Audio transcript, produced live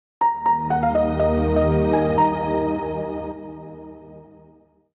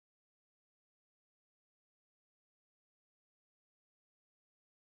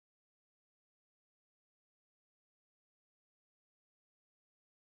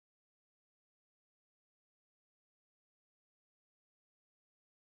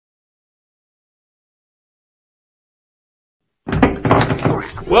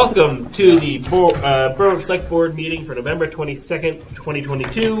Welcome to the Berwick Select Board meeting for November 22nd,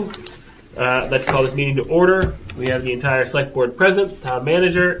 2022. I'd like to call this meeting to order. We have the entire Select Board present, Town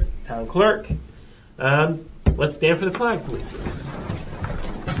Manager, Town Clerk. Let's stand for the flag, please.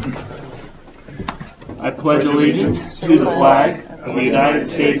 I pledge allegiance to the flag of the United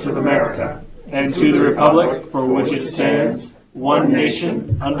States of America and to the republic for which it stands, one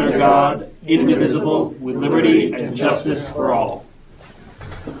nation, under God, indivisible, with liberty and justice for all.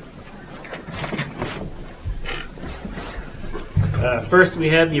 First, we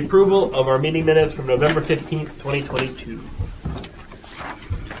have the approval of our meeting minutes from November 15th, 2022.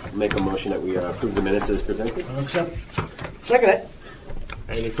 Make a motion that we approve the minutes as presented. I'll accept. Second it.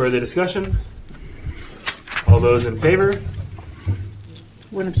 Any further discussion? All those in favor?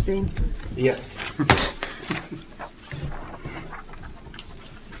 One abstain. Yes.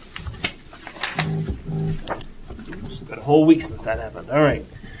 It's been a whole week since that happened. All right.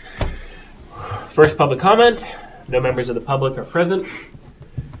 First public comment. No members of the public are present.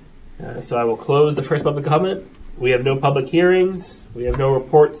 So I will close the first public comment. We have no public hearings. We have no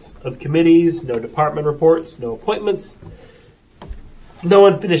reports of committees, no department reports, no appointments, no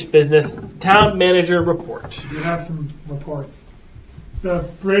unfinished business. Town manager report. We have some reports. The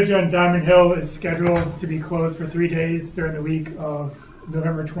bridge on Diamond Hill is scheduled to be closed for 3 days during the week of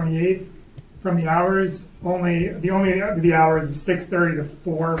November 28th. From the hours, the hours of 6:30 to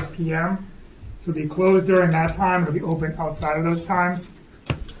 4 p.m. So it'll be closed during that time. It'll be open outside of those times.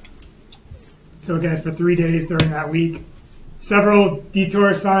 So again, it's for 3 days during that week. Several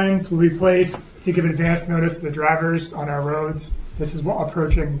detour signs will be placed to give advance notice to the drivers on our roads. This is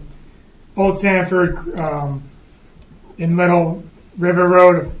approaching Old Sanford, in Little River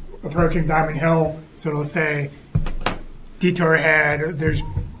Road, approaching Diamond Hill. So it'll say detour ahead. There's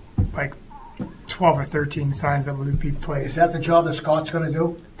like 12 or 13 signs that will be placed. Is that the job that Scott's going to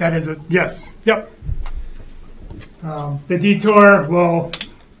do? That is yes. Yep. The detour will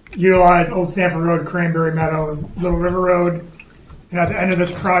utilize Old Sanford Road, Cranberry Meadow, Little River Road. And at the end of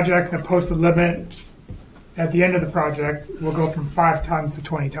this project, the posted limit at the end of the project will go from 5 tons to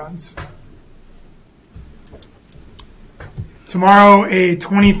 20 tons. Tomorrow, a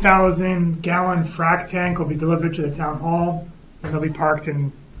 20,000 gallon frac tank will be delivered to the town hall, and they'll be parked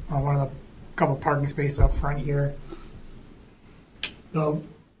in one of the couple parking spaces up front here. So,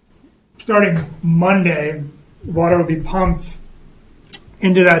 starting Monday, water will be pumped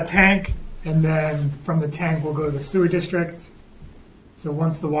into that tank, and then from the tank will go to the sewer district. So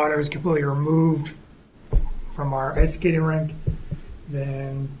once the water is completely removed from our ice skating rink,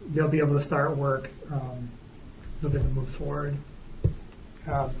 then they'll be able to start work. They'll be able to move forward.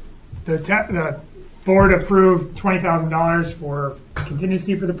 The board approved $20,000 for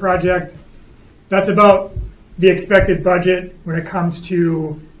contingency for the project. That's about the expected budget when it comes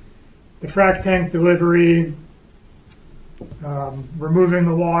to the frac tank delivery, removing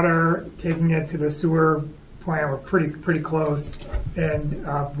the water, taking it to the sewer plant. We're pretty close, and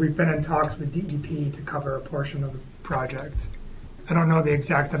we've been in talks with DEP to cover a portion of the project. I don't know the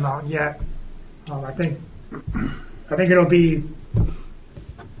exact amount yet. I think it'll be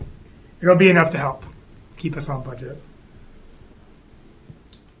enough to help keep us on budget.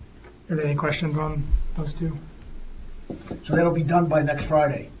 Are there any questions on those two? So that'll be done by next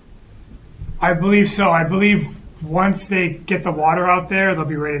Friday. I believe so. I believe once they get the water out there, they'll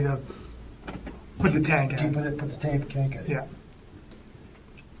be ready to put the tank in. Put the tank in. Yeah.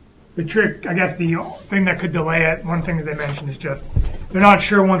 The trick, I guess, the thing that could delay it, one thing that they mentioned is just they're not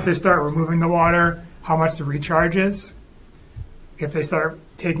sure once they start removing the water how much the recharge is. If they start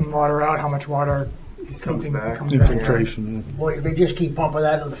taking water out, how much water is something that comes back. Infiltration. Well, they just keep pumping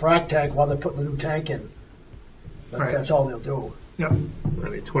that into the frac tank while they're putting the new tank in. Right. That's all they'll do. Yep. I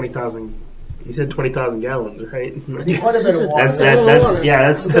mean, 20,000. You said 20,000 gallons, right? Quite a bit of water.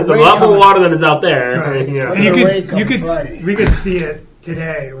 That's a lot more water than is out there. Right. Yeah. And we could see it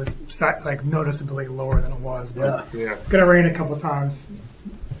today. It was like noticeably lower than it was. But Yeah. Gonna rain a couple times.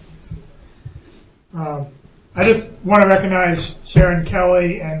 I just want to recognize Sharon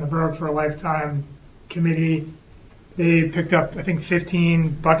Kelly and the Berwick for a Lifetime committee. They picked up, I think,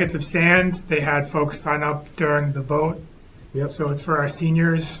 15 buckets of sand. They had folks sign up during the vote. Yep. So it's for our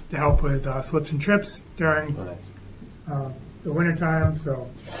seniors to help with slips and trips during the wintertime. So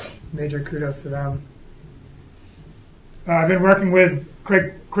major kudos to them. I've been working with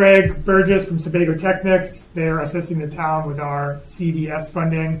Craig Burgess from Sebago Technics. They're assisting the town with our CDS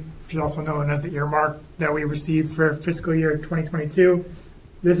funding, which is also known as the earmark that we received for fiscal year 2022.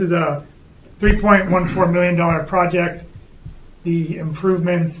 This is a $3.14 million project. The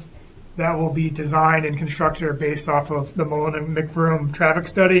improvements that will be designed and constructed are based off of the Mullen and McBroom traffic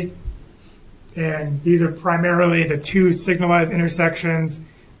study. And these are primarily the two signalized intersections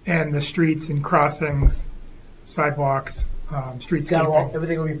and the streets and crossings, sidewalks, streetscaping.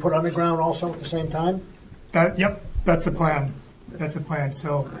 Everything will be put underground also at the same time? Yep, that's the plan. That's the plan.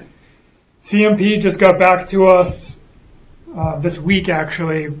 So CMP just got back to us this week,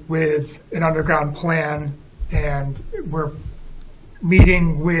 actually, with an underground plan, and we're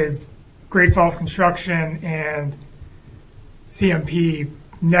meeting with Great Falls Construction and CMP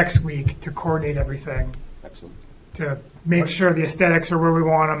next week to coordinate everything, Excellent. to make sure the aesthetics are where we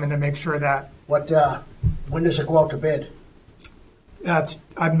want them, and to make sure that When does it go out to bid?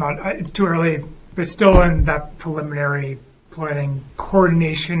 it's too early, but still in that preliminary planning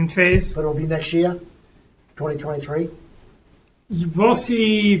coordination phase. But it'll be next year, 2023? We'll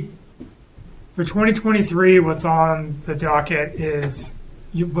see for 2023 what's on the docket is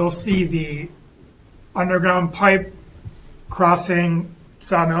you will see the underground pipe crossing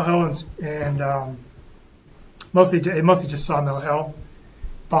Sawmill Hill and mostly just Sawmill Hill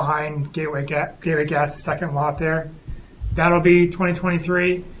behind Gateway Gas' second lot there. That'll be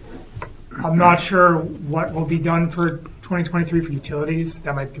 2023. I'm not sure what will be done for 2023 for utilities.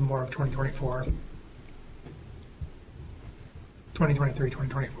 That might be more of 2024. 2023,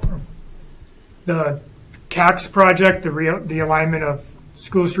 2024. The CAX project, the alignment of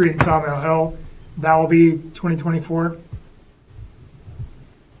School Street and Sawmill Hill, that will be 2024.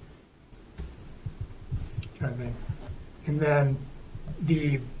 Trying to think. And then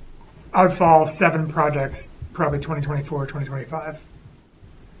the Outfall 7 projects, probably 2024, 2025.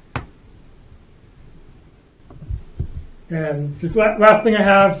 And just last thing I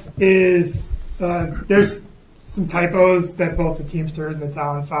have is there's some typos that both the Teamsters and the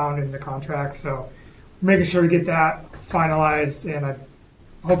town found in the contract, so we're making sure we get that finalized, and I'm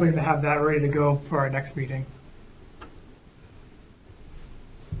hoping to have that ready to go for our next meeting.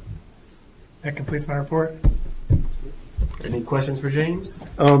 That completes my report. Any questions for James?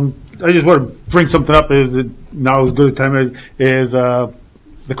 I just want to bring something up. Is it now as good a time is the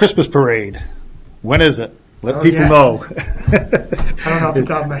Christmas parade? When is it? Let people know. I don't know off the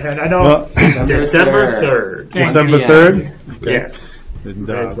top of my head. I know December 3rd. December 3rd. Yes. And,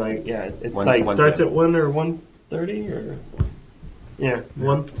 It's like, yeah, it's like starts at 1 or 1:30 or yeah,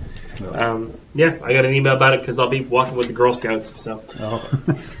 1. Yeah, I got an email about it because I'll be walking with the Girl Scouts. So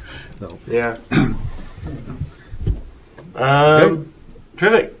yeah.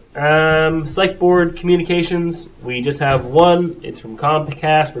 Terrific. Select board communications. We just have one. It's from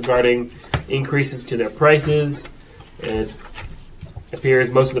Comcast regarding increases to their prices. It appears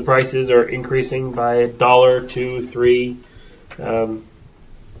most of the prices are increasing by $1, $2, $3.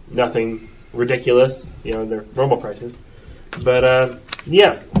 Nothing ridiculous. They're normal prices. But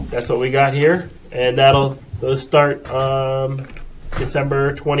yeah, that's what we got here, and those start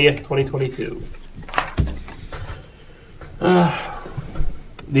December 20th, 2022.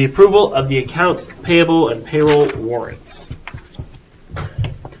 The approval of the accounts payable and payroll warrants.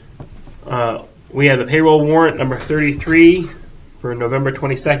 We have the payroll warrant number 33 for November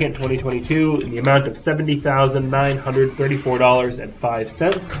 22nd, 2022 in the amount of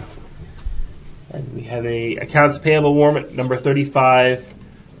 $70,934.05. And we have a accounts payable warrant number 35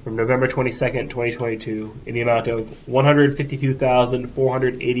 from November 22nd, 2022 in the amount of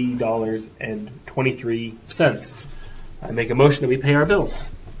 $152,480.23. I make a motion that we pay our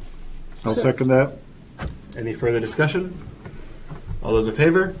bills. I'll second that. Any further discussion? All those in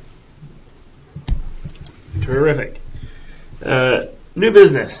favor? Terrific. New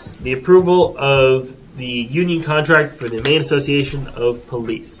business. The approval of the union contract for the Maine Association of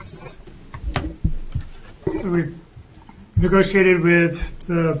Police. So we negotiated with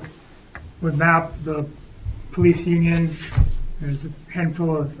MAP, the police union. There's a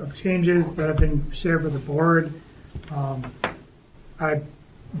handful of changes that have been shared with the board.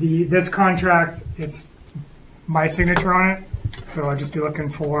 This contract, it's my signature on it, so I'll just be looking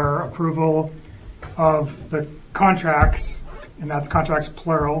for approval of the contracts, and that's contracts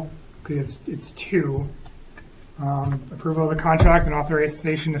plural because it's 2. Approval of the contract and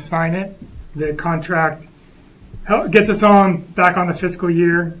authorization to sign it. The contract gets us back on the fiscal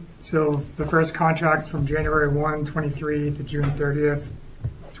year, so the first contract's from January 1, 23 to June 30th,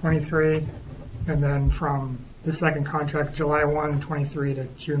 23, and then from the second contract, July 1, 23 to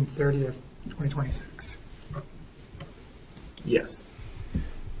June 30th, 2026. Yes.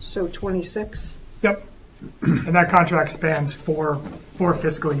 So 26? Yep. And that contract spans four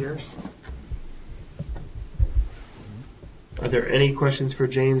fiscal years. Are there any questions for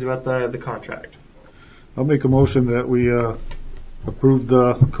James about the contract? I'll make a motion that we approve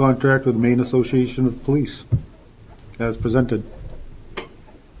the contract with the Maine Association of Police as presented.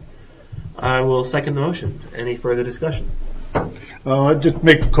 I will second the motion. Any further discussion? Just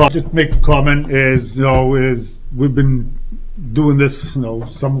make a comment is we've been doing this,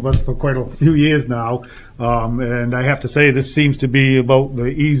 some of us for quite a few years now, and I have to say this seems to be about the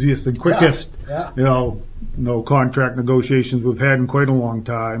easiest and quickest, Yeah. Contract negotiations we've had in quite a long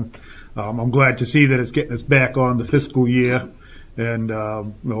time. I'm glad to see that it's getting us back on the fiscal year, and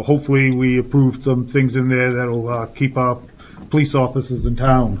hopefully we approve some things in there that'll keep our police officers in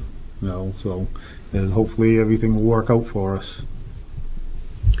town. So and hopefully everything will work out for us.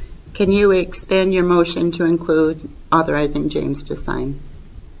 Can you expand your motion to include authorizing James to sign?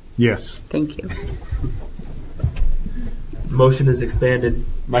 Yes. Thank you. Motion is expanded.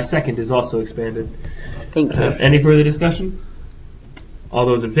 My second is also expanded. Thank you. Any further discussion? All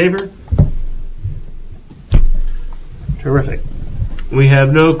those in favor? Terrific. We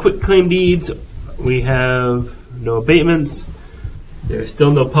have no quick claim deeds. We have no abatements. There's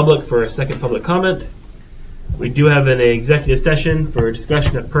still no public for a second public comment. We do have an executive session for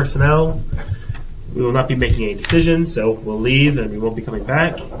discussion of personnel. We will not be making any decisions, so we'll leave and we won't be coming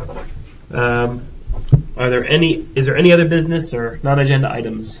back. Is there any other business or non-agenda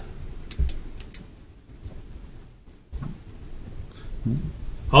items?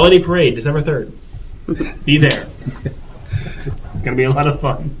 Holiday Parade, December 3rd. Be there. It's going to be a lot of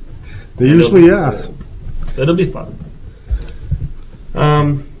fun. They usually are. It'll be fun.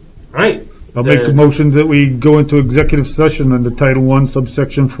 All right. I'll make a motion that we go into executive session under Title I,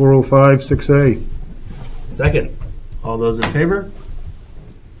 subsection 405-6A. Second. All those in favor?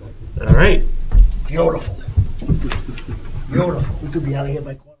 All right. Beautiful. Beautiful. We could be out of here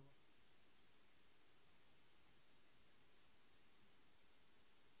by